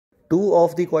Two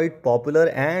of the quite popular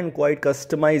and quite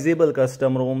customizable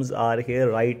custom ROMs are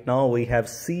here right now. We have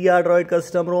crDroid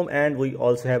custom ROM and we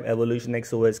also have Evolution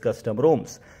XOS custom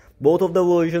ROMs. Both of the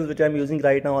versions which I'm using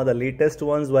right now are the latest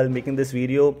ones while making this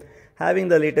video, having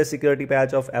the latest security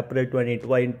patch of April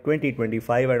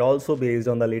 2025 and also based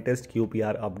on the latest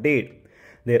QPR update.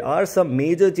 There are some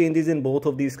major changes in both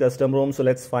of these custom ROMs, so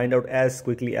let's find out as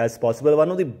quickly as possible. One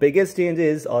of the biggest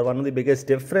changes or one of the biggest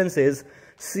differences,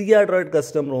 crDroid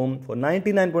custom ROM for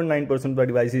 99.9% of the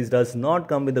devices does not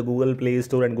come with the Google Play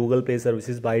Store and Google Play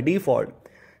services by default.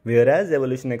 Whereas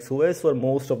Evolution XOS for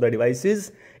most of the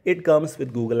devices, it comes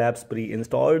with Google Apps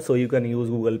pre-installed, so you can use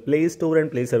Google Play Store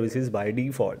and Play services by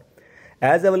default.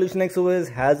 As Evolution XOS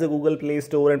has a Google Play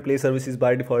Store and Play services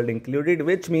by default included,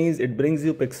 which means it brings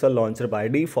you Pixel Launcher by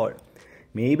default.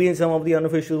 Maybe in some of the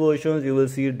unofficial versions you will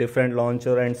see different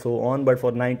launcher and so on, but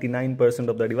for 99%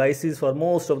 of the devices, for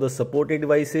most of the supported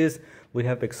devices, we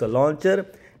have Pixel Launcher,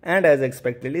 and as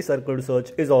expectedly, Circuit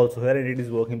Search is also here and it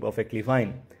is working perfectly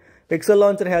fine. Pixel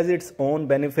Launcher has its own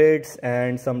benefits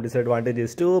and some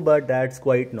disadvantages too, but that's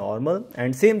quite normal.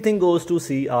 And same thing goes to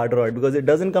crDroid because it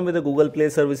doesn't come with the Google Play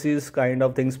services kind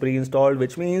of things pre-installed,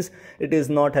 which means it is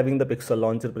not having the Pixel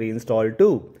Launcher pre-installed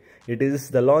too. It is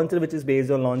the launcher which is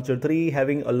based on Launcher 3,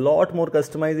 having a lot more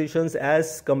customizations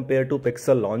as compared to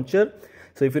Pixel Launcher.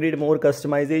 So if you need more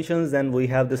customizations, then we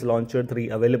have this Launcher 3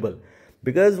 available.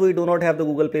 Because we do not have the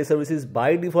Google Play services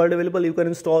by default available, you can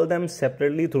install them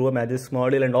separately through a Magisk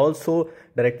module and also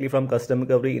directly from custom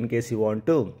recovery in case you want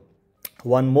to.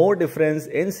 One more difference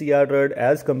in crDroid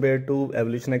as compared to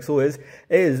Evolution XOS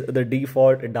is the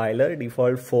default dialer,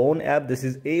 default phone app. This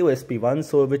is AOSP1,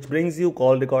 so which brings you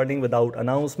call recording without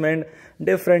announcement,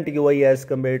 different UI as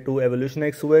compared to Evolution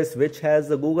XOS, which has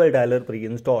the Google dialer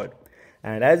pre-installed.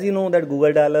 And as you know that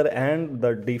Google dialer and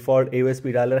the default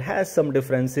AOSP dialer has some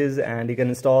differences and you can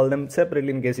install them separately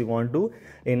in case you want to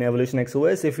in Evolution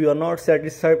XOS. If you are not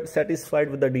satisfied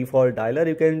with the default dialer,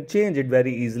 you can change it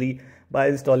very easily by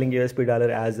installing AOSP dialer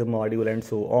as a module and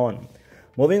so on.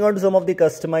 Moving on to some of the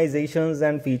customizations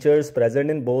and features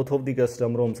present in both of the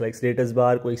custom ROMs like status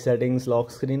bar, quick settings, lock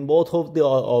screen. Both of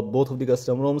the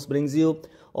custom ROMs brings you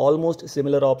almost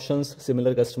similar options,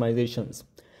 similar customizations.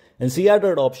 In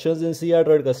crDroid options, in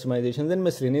crDroid customizations and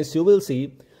miscellaneous, you will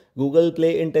see Google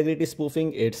Play integrity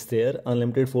spoofing, it's there.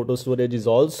 Unlimited photo storage is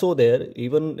also there.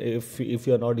 Even if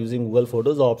you are not using Google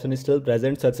Photos, the option is still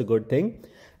present, so that's a good thing.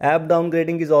 App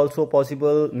downgrading is also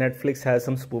possible. Netflix has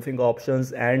some spoofing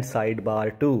options and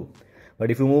sidebar too. But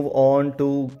if you move on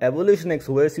to Evolution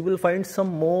XOS, you will find some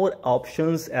more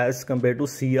options as compared to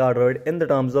crDroid in the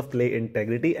terms of play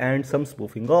integrity and some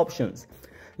spoofing options.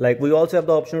 Like we also have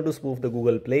the option to spoof the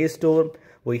Google Play Store.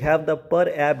 We have the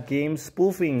per app game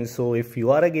spoofing. So if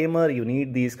you are a gamer, you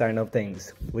need these kind of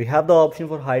things. We have the option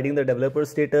for hiding the developer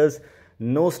status,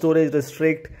 no storage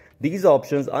restrict. These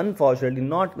options unfortunately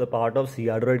not the part of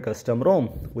crDroid custom ROM.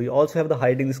 We also have the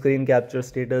hiding screen capture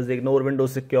status, ignore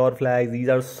Windows secure flags. These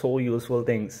are so useful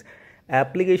things.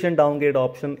 Application downgrade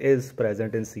option is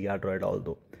present in crDroid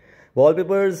although.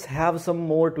 Wallpapers have some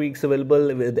more tweaks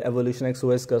available with Evolution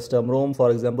XOS custom ROM.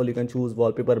 For example, you can choose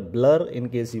wallpaper blur in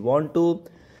case you want to.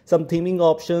 Some theming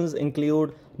options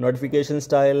include notification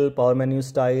style, power menu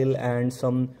style, and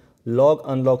some log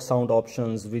unlock sound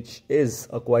options, which is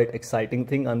a quite exciting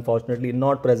thing. Unfortunately,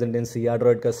 not present in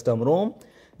crDroid custom ROM.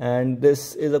 And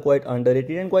this is a quite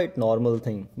underrated and quite normal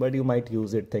thing, but you might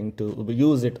use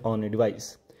it on a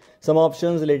device. Some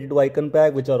options related to icon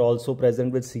pack which are also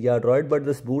present with crDroid, but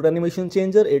this boot animation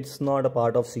changer, it's not a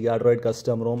part of crDroid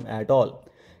custom ROM at all.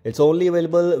 It's only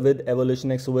available with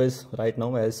Evolution XOS right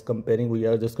now as we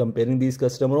are just comparing these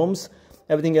custom ROMs.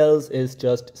 Everything else is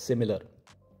just similar.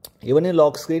 Even in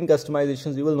lock screen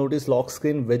customizations, you will notice lock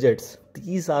screen widgets.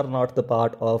 These are not the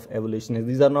part of Evolution.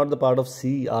 These are not the part of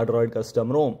crDroid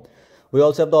custom ROM. We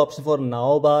also have the option for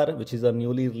now bar, which is a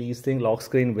newly released thing, lock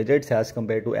screen widgets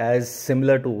as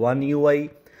similar to One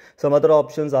UI. Some other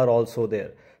options are also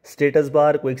there. Status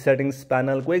bar, quick settings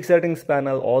panel. Quick settings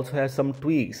panel also has some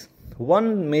tweaks.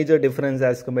 One major difference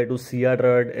as compared to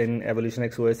crDroid in Evolution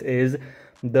XOS is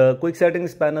the quick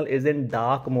settings panel is in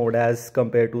dark mode as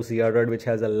compared to crDroid, which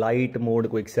has a light mode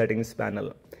quick settings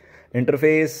panel.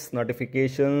 Interface,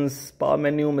 notifications, power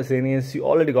menu, miscellaneous, you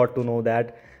already got to know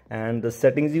that. And the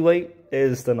settings UI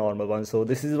is the normal one. So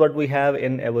this is what we have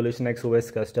in Evolution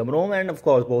XOS custom ROM, and of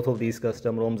course both of these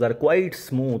custom ROMs are quite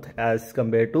smooth as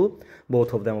compared to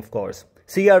both of them. Of course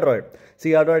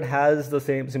crDroid has the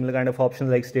similar kind of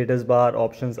options like status bar.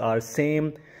 Options are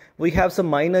same. We have some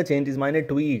minor changes, minor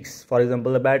tweaks. For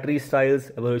example, the battery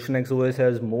styles, Evolution XOS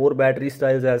has more battery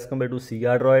styles as compared to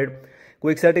crDroid.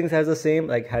 Quick settings has the same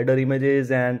like header images,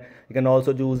 and you can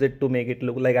also choose it to make it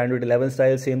look like Android 11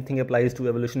 style. Same thing applies to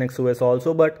Evolution X OS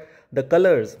also, but the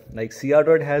colors, like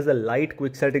crDroid has a light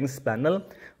quick settings panel,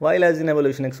 while as in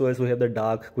Evolution X OS we have the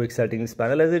dark quick settings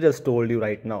panel, as I just told you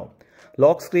right now.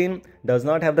 Lock screen does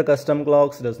not have the custom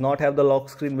clocks, does not have the lock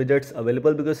screen widgets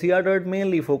available, because crDroid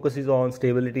mainly focuses on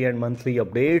stability and monthly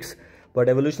updates. But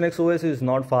Evolution X OS is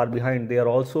not far behind. They are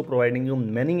also providing you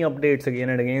many updates again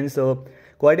and again, so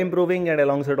quite improving, and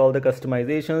alongside all the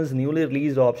customizations, newly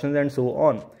released options and so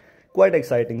on. Quite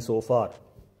exciting so far.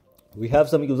 We have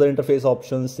some user interface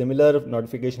options. Similar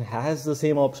notification has the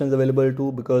same options available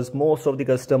too, because most of the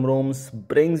custom ROMs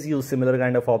brings you similar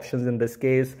kind of options. In this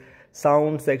case,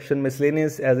 sound section,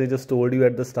 miscellaneous, as I just told you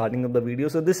at the starting of the video.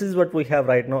 So this is what we have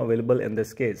right now available in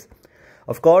this case.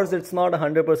 Of course, it's not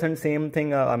 100% same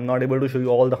thing. I'm not able to show you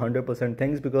all the 100%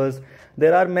 things, because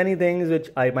there are many things which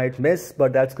I might miss,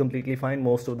 but that's completely fine.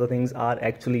 Most of the things are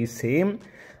actually same,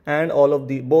 and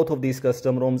both of these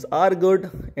custom ROMs are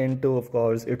good. Into, of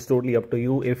course, it's totally up to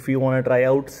you if you want to try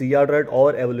out crDroid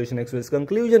or Evolution X OS.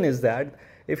 Conclusion is that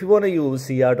if you want to use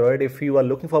crDroid, if you are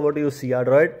looking forward to use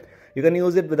crDroid, you can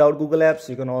use it without Google Apps.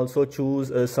 You can also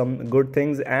choose some good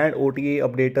things and OTA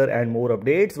updater and more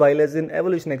updates, while as in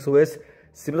Evolution X OS,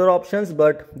 similar options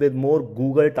but with more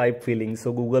Google type feelings.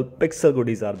 So Google Pixel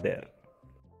goodies are there.